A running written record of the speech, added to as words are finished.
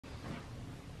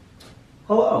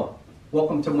Hello,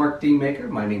 welcome to Mark D. Maker.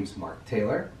 My name's Mark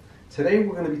Taylor. Today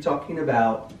we're going to be talking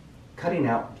about cutting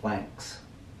out blanks.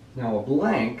 Now a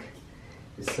blank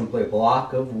is simply a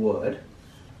block of wood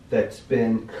that's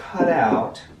been cut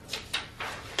out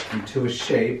into a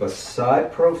shape, a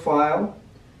side profile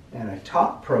and a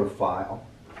top profile,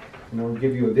 and it'll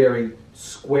give you a very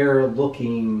square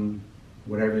looking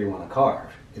whatever you want to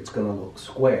carve. It's going to look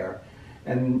square,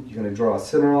 and you're going to draw a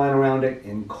center line around it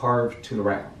and carve to the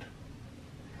round.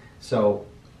 So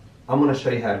I'm going to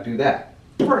show you how to do that.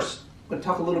 First, I'm going to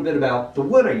talk a little bit about the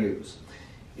wood I use.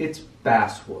 It's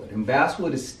basswood, and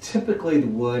basswood is typically the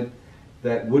wood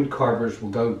that wood carvers will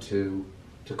go to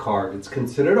carve. It's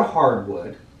considered a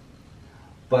hardwood,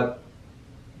 but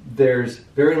there's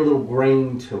very little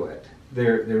grain to it.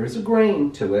 There is a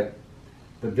grain to it,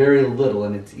 but very little,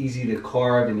 and it's easy to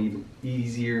carve, and even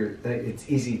easier. It's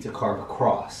easy to carve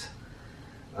across.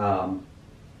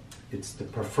 It's the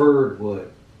preferred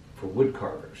wood for wood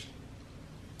carvers.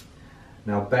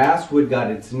 Now basswood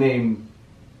got its name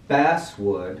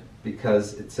basswood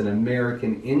because it's an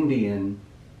American Indian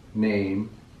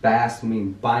name. Bass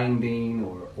means binding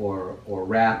or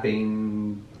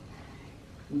wrapping.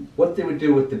 What they would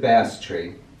do with the bass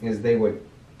tree is they would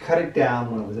cut it down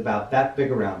when it was about that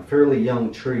big around, fairly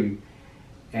young tree,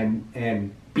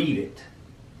 and beat it.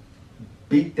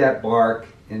 Beat that bark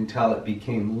until it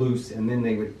became loose, and then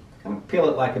they would kind of peel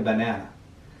it like a banana.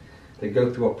 They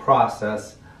go through a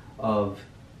process of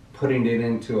putting it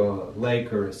into a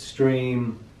lake or a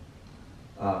stream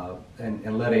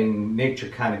and letting nature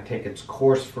kind of take its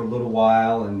course for a little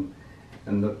while, and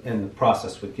the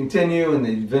process would continue, and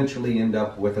they eventually end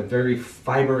up with a very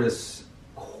fibrous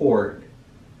cord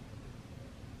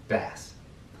bass.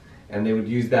 And they would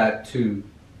use that to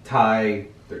tie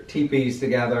their teepees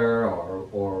together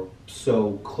or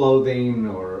sew clothing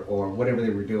or whatever they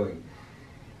were doing.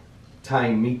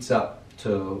 Tying meats up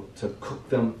to cook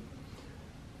them.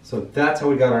 So that's how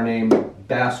we got our name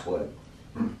basswood,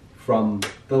 from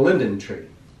the linden tree.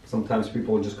 Sometimes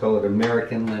people will just call it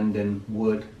American linden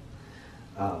wood.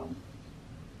 I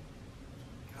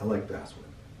like basswood.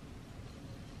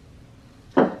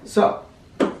 So,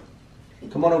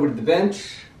 come on over to the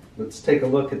bench. Let's take a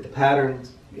look at the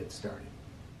patterns and get started.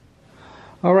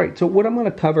 Alright, so what I'm going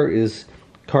to cover is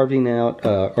carving out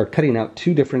or cutting out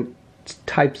two different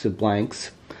types of blanks.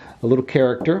 A little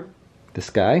character, this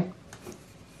guy,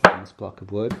 this block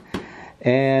of wood,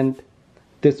 and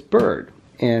this bird.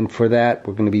 And for that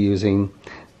we're going to be using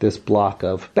this block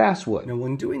of basswood. Now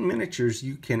when doing miniatures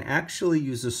you can actually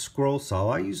use a scroll saw.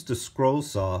 I used a scroll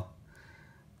saw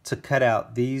to cut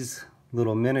out these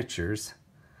little miniatures.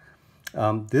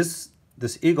 This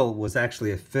eagle was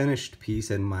actually a finished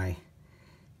piece, and my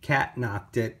cat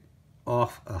knocked it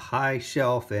off a high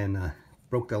shelf and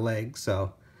broke the leg,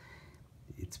 so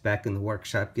it's back in the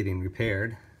workshop getting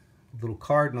repaired. Little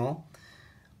cardinal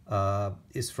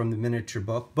is from the miniature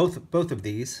book. Both of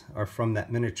these are from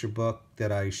that miniature book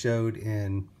that I showed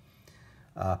in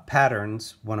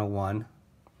Patterns 101.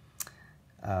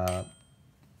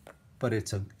 But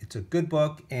it's a good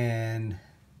book, and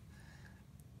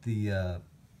the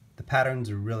patterns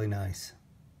are really nice.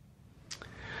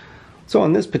 So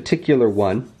on this particular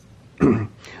one,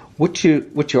 what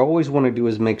you always want to do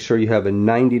is make sure you have a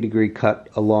 90-degree cut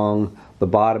along the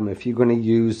bottom. If you're going to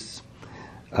use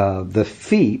the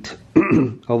feet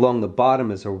along the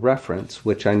bottom as a reference,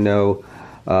 which I know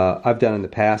I've done in the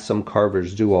past, some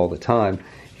carvers do all the time,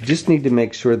 you just need to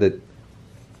make sure that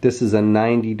this is a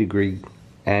 90-degree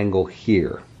angle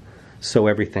here, so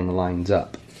everything lines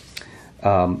up.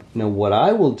 Now what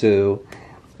I will do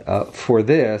for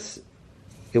this,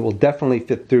 it will definitely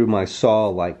fit through my saw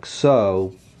like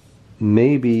so.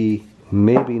 Maybe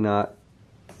not.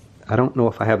 I don't know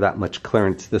if I have that much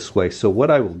clearance this way. So what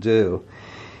I will do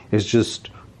is just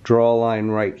draw a line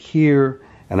right here,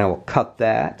 and I will cut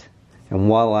that. And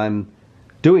while I'm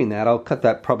doing that, I'll cut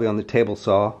that probably on the table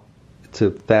saw. It's a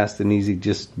fast and easy,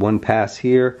 just one pass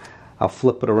here. I'll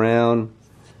flip it around,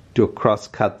 do a cross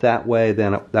cut that way.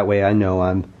 Then that way I know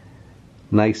I'm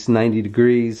nice 90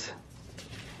 degrees.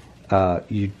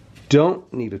 You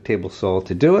don't need a table saw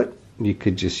to do it. You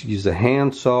could just use a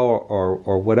hand saw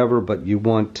or whatever, but you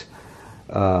want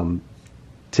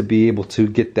to be able to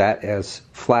get that as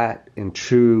flat and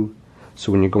true,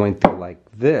 so when you're going through like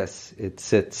this, it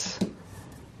sits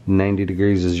 90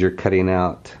 degrees as you're cutting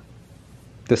out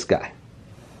this guy.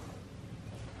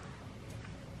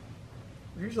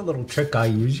 Here's a little trick I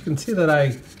use. You can see that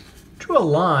I drew a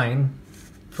line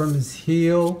from his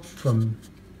heel, from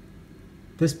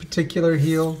this particular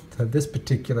heel to this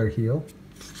particular heel,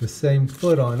 the same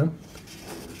foot on him.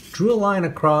 drew a line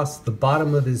across the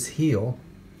bottom of his heel,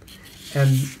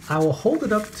 and I will hold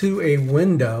it up to a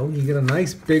window. You get a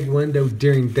nice big window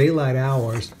during daylight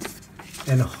hours,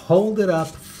 and hold it up,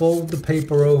 fold the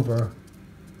paper over,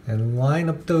 and line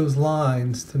up those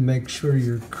lines to make sure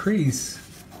your crease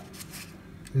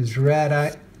is right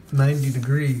at 90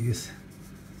 degrees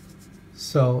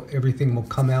so everything will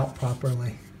come out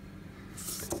properly.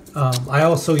 I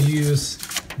also use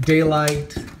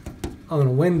daylight on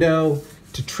a window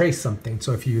to trace something.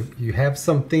 So if you have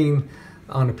something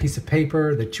on a piece of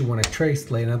paper that you want to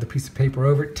trace, lay another piece of paper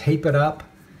over it, tape it up,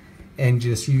 and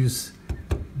just use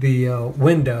the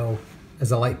window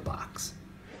as a light box.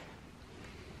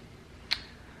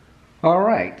 All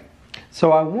right,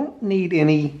 so I won't need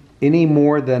any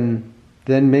more than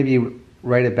maybe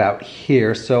right about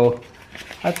here. So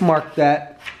I've marked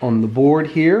that on the board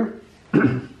here.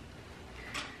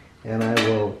 And I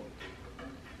will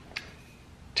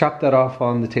chop that off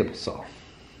on the table saw.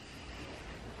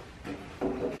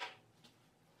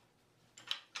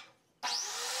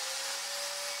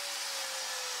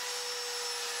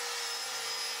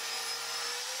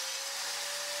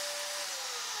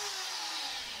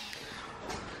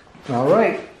 All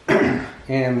right,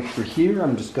 and for here,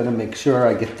 I'm just going to make sure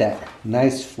I get that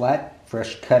nice flat,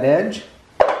 fresh cut edge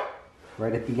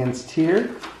right up against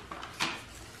here,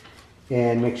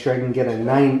 and make sure I can get a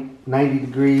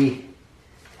 90-degree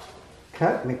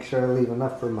cut. Make sure I leave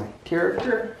enough for my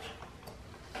character.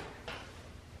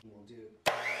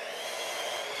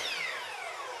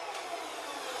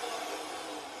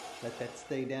 Let that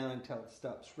stay down until it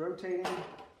stops rotating.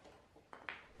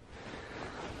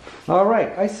 All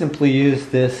right, I simply use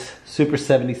this Super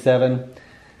 77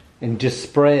 and just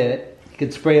spray it. You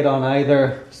could spray it on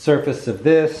either surface of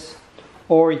this,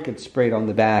 or you could spray it on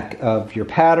the back of your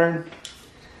pattern.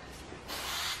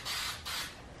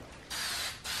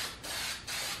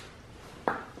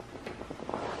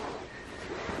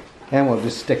 And we'll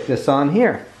just stick this on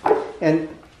here. And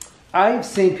I've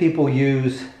seen people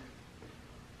use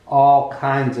all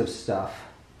kinds of stuff.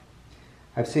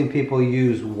 I've seen people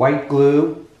use white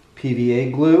glue,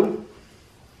 PVA glue.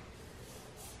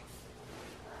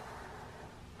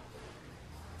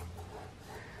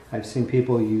 I've seen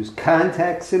people use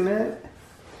contact cement.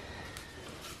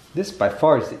 This by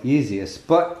far is the easiest,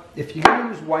 but if you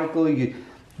use white glue,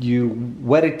 you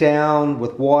wet it down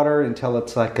with water until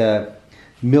it's like a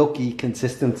milky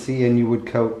consistency, and you would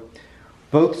coat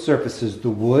both surfaces, the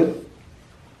wood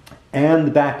and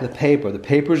the back of the paper. The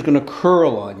paper is going to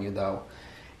curl on you though,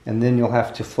 and then you'll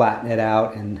have to flatten it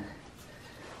out, and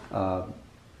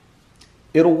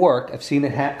it'll work. I've seen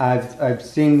it. I've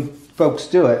seen folks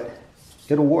do it.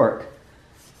 It'll work.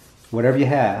 Whatever you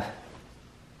have.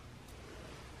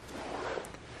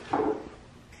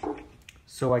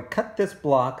 So I cut this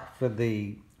block for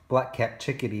the Black Cat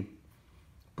Chickadee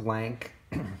blank.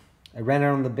 I ran it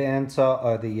on the bandsaw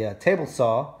or the table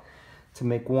saw to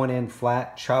make one end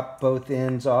flat. Chopped both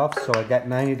ends off, so I got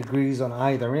 90 degrees on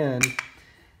either end.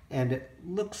 And it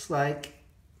looks like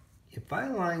if I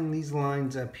line these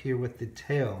lines up here with the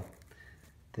tail,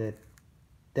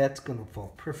 that's going to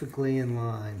fall perfectly in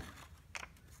line.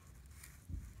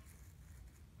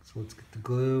 So let's get the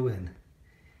glue and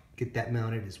get that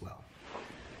mounted as well.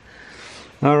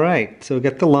 All right, so we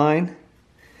got the line.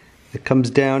 It comes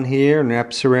down here and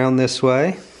wraps around this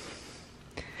way.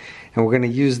 And we're going to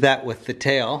use that with the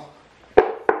tail.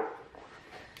 And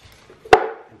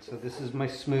so this is my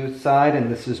smooth side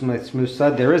and this is my smooth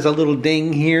side. There is a little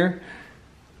ding here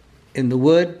in the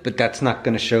wood, but that's not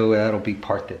going to show. That'll be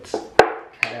part that's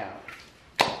cut out.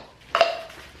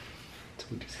 So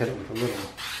we just hit it with a little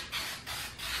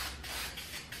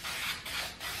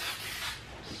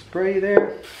spray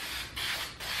there.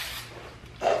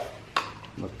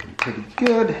 Looking pretty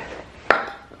good.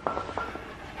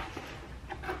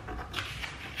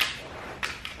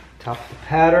 Top the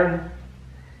pattern.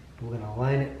 We're going to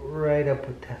line it right up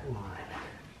with that line.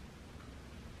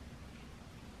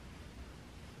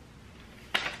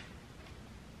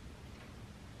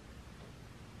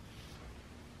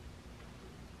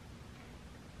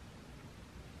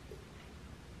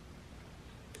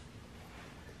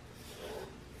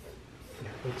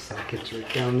 It looks like it's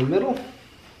right down the middle.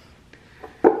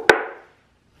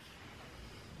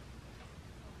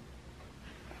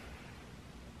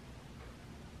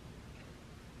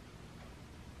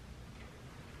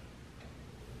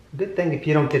 Good thing if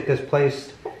you don't get this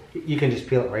placed, you can just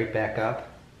peel it right back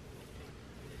up.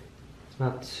 It's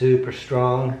not super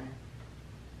strong,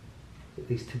 at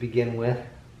least to begin with.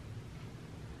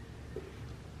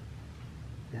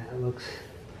 That looks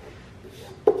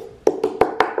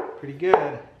pretty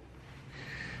good.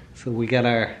 So we got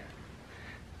our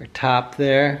top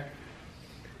there,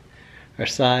 our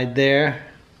side there,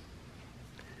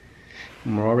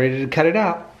 and we're all ready to cut it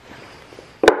out.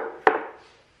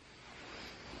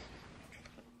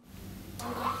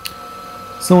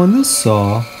 So on this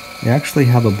saw, I actually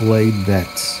have a blade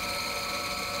that's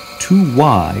too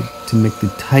wide to make the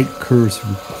tight curves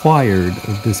required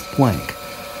of this blank.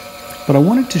 But I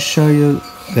wanted to show you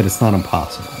that it's not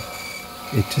impossible.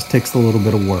 It just takes a little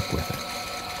bit of work with it.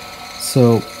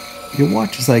 So you'll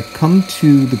watch as I come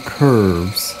to the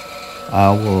curves,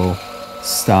 I will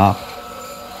stop,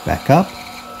 back up,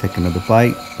 take another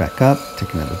bite, back up,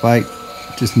 take another bite,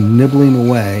 just nibbling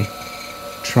away,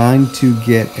 trying to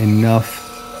get enough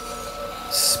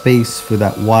space for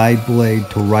that wide blade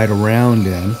to ride around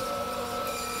in.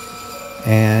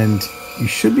 And you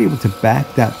should be able to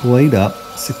back that blade up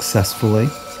successfully.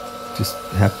 Just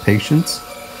have patience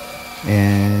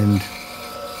and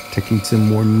taking some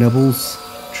more nibbles,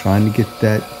 trying to get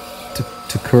that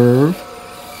to curve,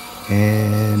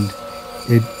 and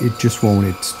it just won't.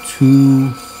 It's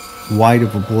too wide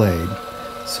of a blade.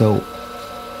 So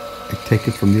I take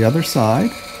it from the other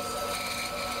side,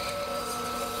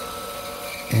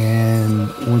 and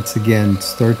once again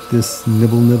start this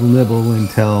nibble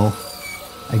until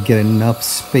I get enough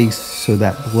space so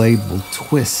that blade will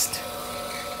twist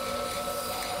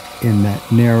in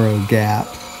that narrow gap.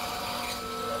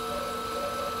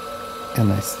 And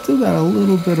I still got a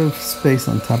little bit of space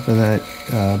on top of that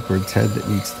bird's head that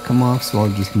needs to come off, so I'll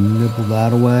just nibble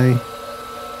that away.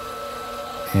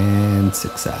 And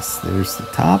success. There's the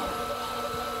top.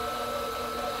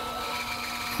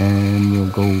 And we'll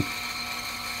go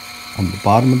on the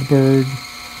bottom of the bird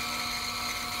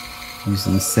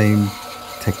using the same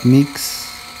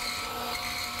techniques.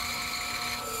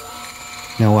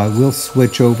 Now I will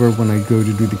switch over when I go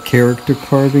to do the character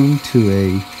carving to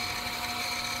a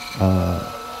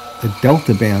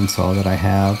delta bandsaw that I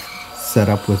have set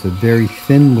up with a very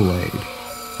thin blade,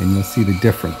 and you'll see the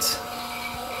difference.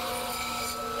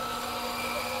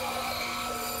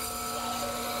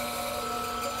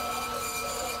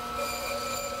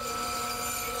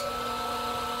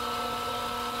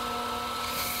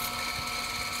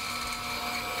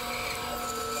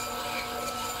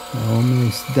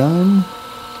 Almost done,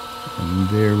 and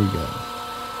there we go.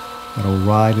 That'll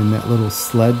ride in that little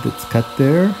sled that's cut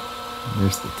there.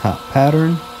 There's the top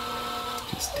pattern.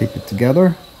 Just tape it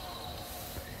together.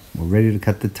 We're ready to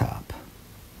cut the top.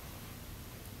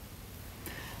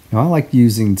 Now I like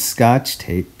using Scotch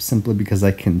tape simply because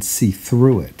I can see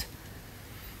through it.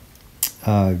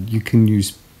 You can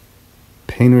use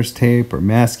painter's tape or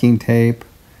masking tape.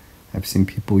 I've seen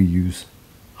people use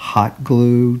hot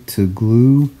glue to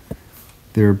glue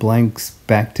their blanks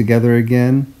back together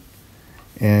again.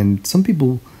 And some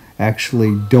people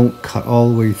actually don't cut all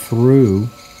the way through.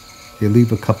 They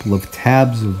leave a couple of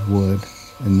tabs of wood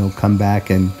and they'll come back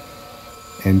and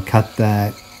cut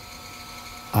that.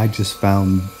 I just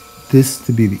found this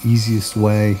to be the easiest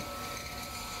way.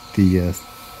 The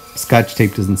Scotch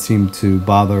tape doesn't seem to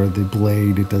bother the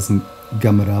blade. It doesn't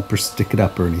gum it up or stick it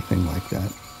up or anything like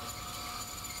that.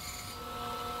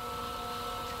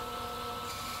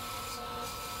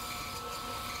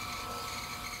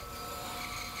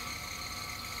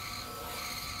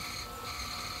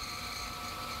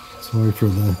 Sorry for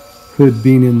the hood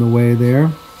being in the way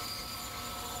there.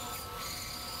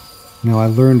 Now I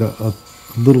learned a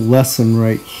little lesson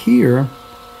right here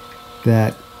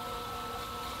that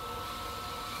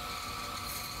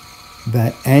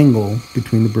angle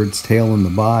between the bird's tail and the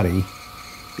body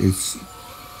is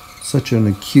such an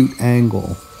acute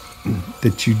angle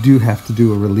that you do have to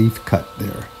do a relief cut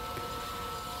there.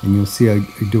 And you'll see I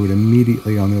do it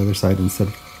immediately on the other side instead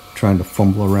of trying to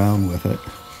fumble around with it.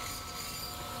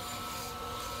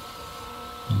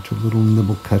 Bunch of little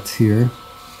nibble cuts here.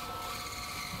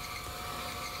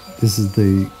 This is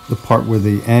the part where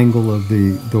the angle of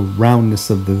the roundness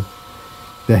of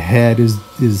the head is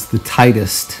the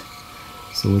tightest.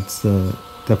 So it's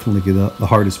definitely the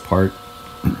hardest part.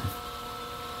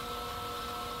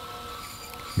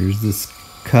 Here's this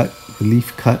cut,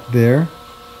 relief cut there.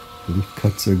 Relief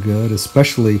cuts are good,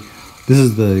 especially this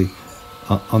is the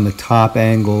on the top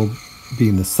angle,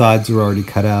 being the sides are already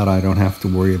cut out. I don't have to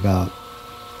worry about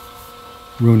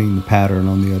ruining the pattern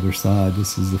on the other side.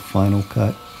 This is the final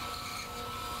cut.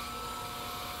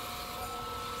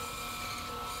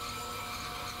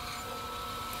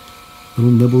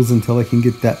 Little nibbles until I can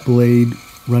get that blade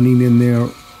running in there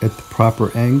at the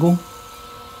proper angle.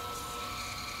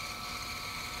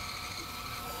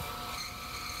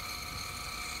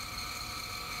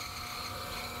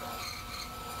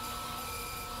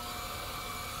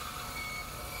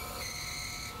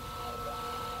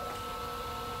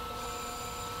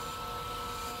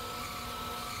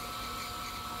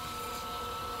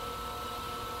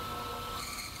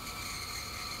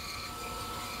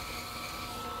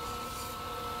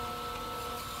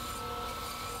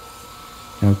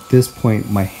 Now at this point,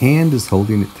 my hand is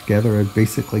holding it together. I've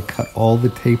basically cut all the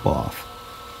tape off.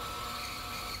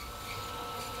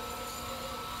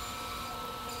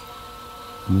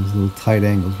 And those little tight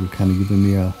angles were kind of giving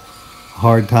me a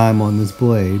hard time on this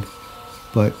blade,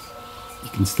 but you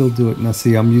can still do it. Now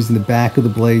see, I'm using the back of the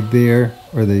blade there,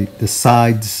 or the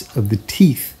sides of the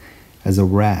teeth as a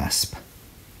rasp.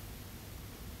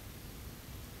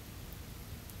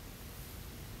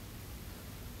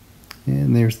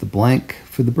 And there's the blank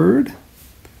for the bird.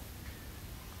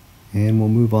 And we'll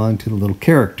move on to the little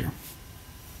character.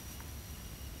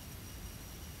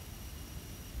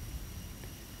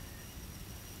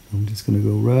 I'm just going to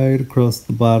go right across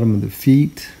the bottom of the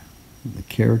feet, the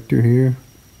character here.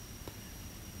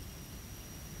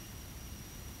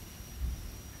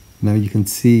 Now you can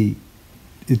see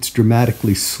it's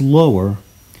dramatically slower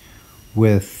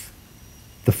with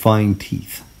the fine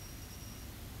teeth.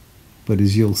 But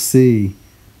as you'll see,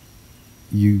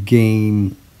 you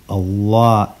gain a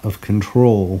lot of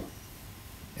control,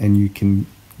 and you can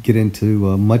get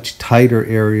into much tighter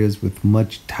areas with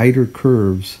much tighter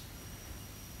curves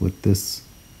with this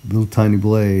little tiny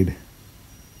blade.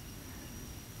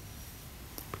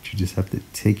 But you just have to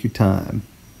take your time.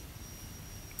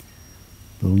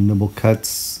 Little nibble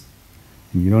cuts,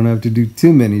 and you don't have to do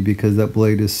too many because that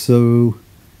blade is so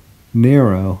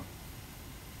narrow.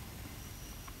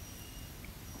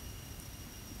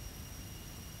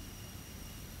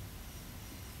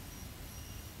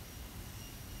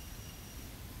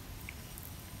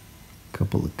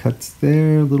 Couple of cuts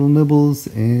there, little nibbles,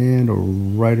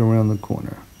 and right around the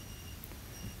corner.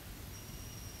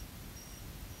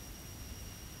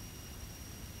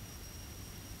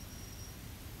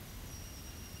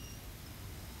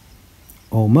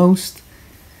 Almost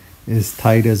as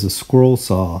tight as a scroll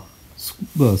saw.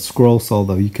 Scroll saw,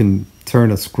 though, you can turn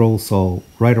a scroll saw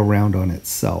right around on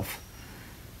itself.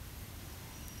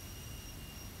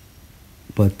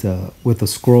 But with a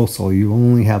scroll saw, you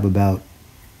only have about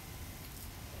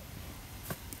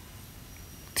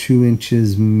 2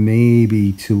 inches,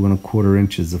 maybe 2¼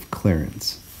 inches of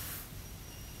clearance.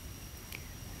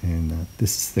 And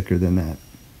this is thicker than that.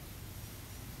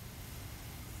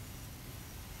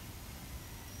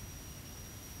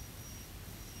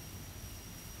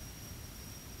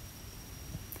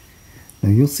 Now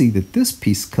you'll see that this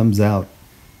piece comes out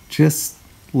just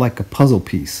like a puzzle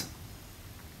piece.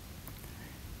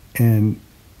 And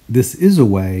this is a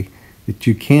way that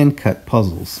you can cut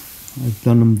puzzles. I've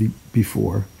done them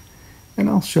before, and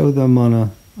I'll show them on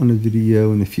a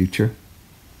video in the future.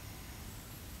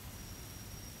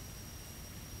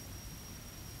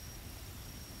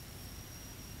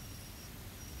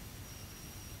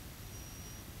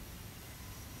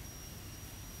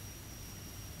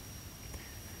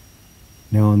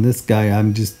 Now on this guy,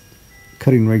 I'm just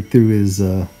cutting right through his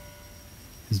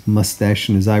mustache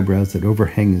and his eyebrows that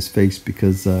overhang his face,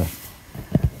 because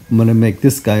I'm going to make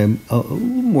this guy a little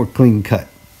more clean cut.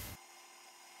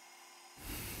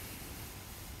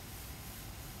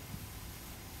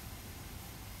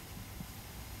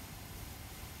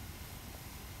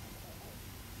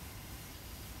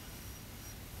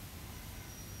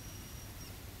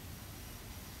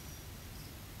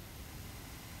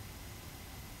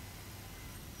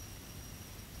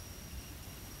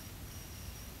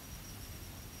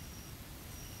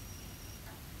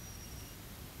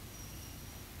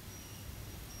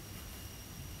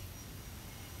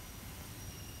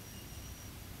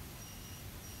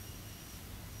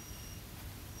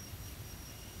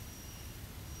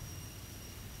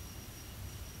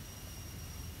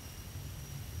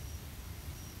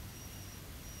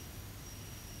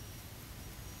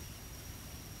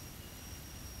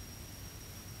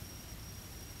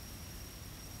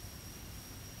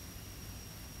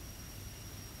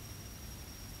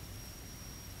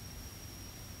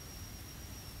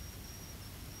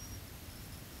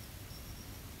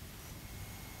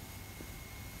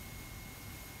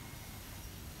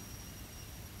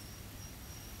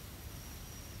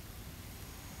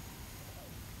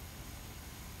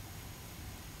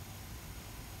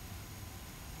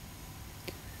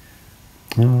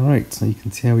 Alright, so you can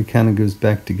see how he kind of goes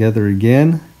back together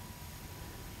again.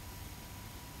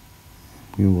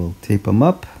 We will tape them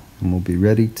up, and we'll be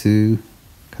ready to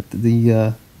cut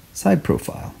the side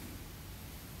profile.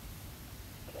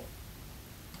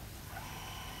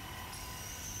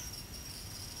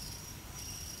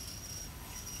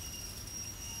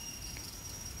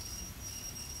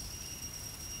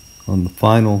 On the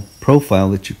final profile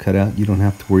that you cut out, you don't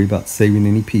have to worry about saving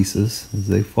any pieces. As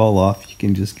they fall off, you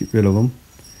can just get rid of them.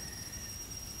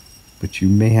 But you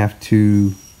may have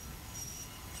to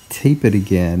tape it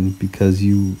again, because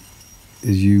you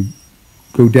as you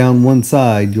go down one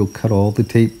side, you'll cut all the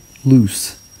tape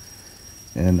loose,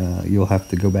 and you'll have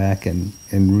to go back and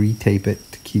re-tape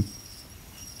it to keep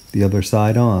the other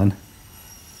side on.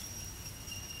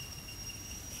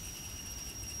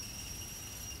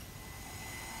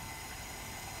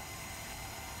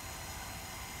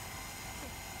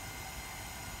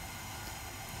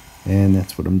 And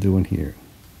that's what I'm doing here.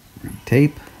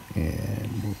 Re-tape,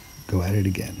 and we'll go at it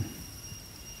again.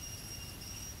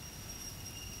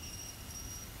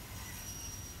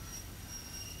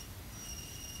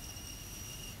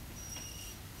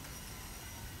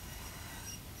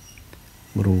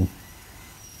 Little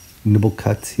nibble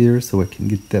cuts here so I can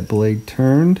get that blade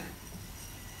turned.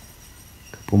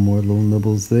 Couple more little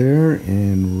nibbles there,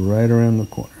 and right around the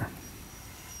corner.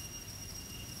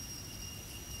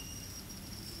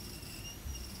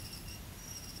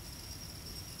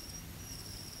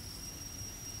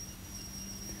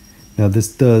 Now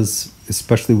this does,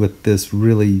 especially with this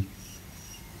really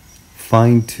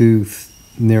fine-tooth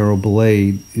narrow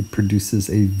blade, it produces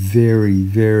a very,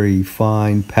 very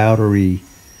fine powdery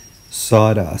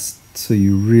sawdust. So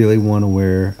you really want to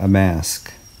wear a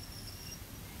mask.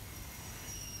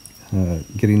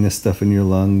 Getting this stuff in your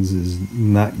lungs is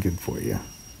not good for you,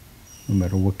 no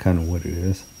matter what kind of wood it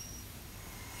is.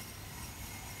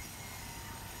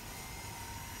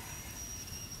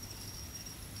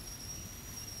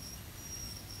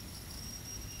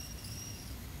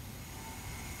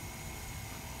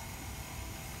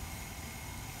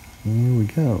 There we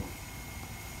go.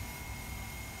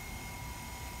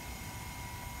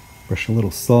 Brush a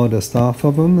little sawdust off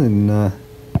of them, and that's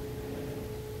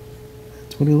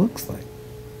what it looks like.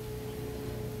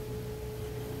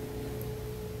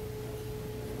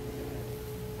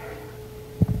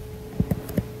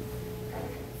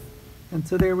 And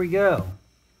so there we go.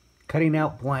 Cutting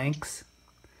out blanks,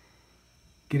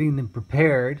 getting them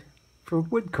prepared for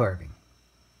wood carving.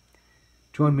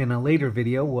 Join me in a later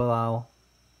video where I'll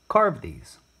carve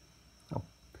these. I'll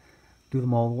do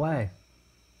them all the way.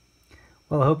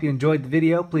 Well, I hope you enjoyed the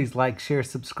video. Please like, share,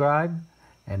 subscribe,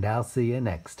 and I'll see you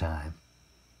next time.